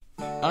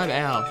I'm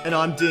Al. And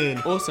I'm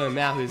Din. Also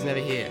Mal, who's never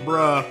here.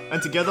 Bruh.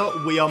 And together,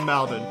 we are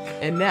Malden.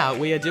 And now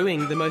we are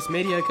doing the most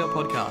mediocre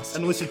podcast.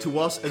 And listen to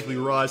us as we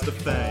rise to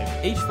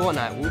fame. Each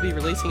fortnight, we'll be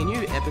releasing a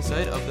new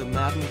episode of the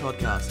Malden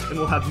podcast. And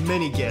we'll have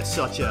many guests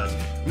such as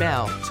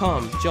Mal,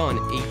 Tom, John,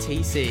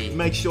 etc.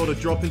 Make sure to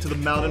drop into the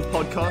Malden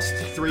podcast,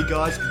 3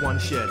 guys, 1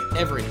 shed.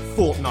 Every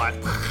fortnight.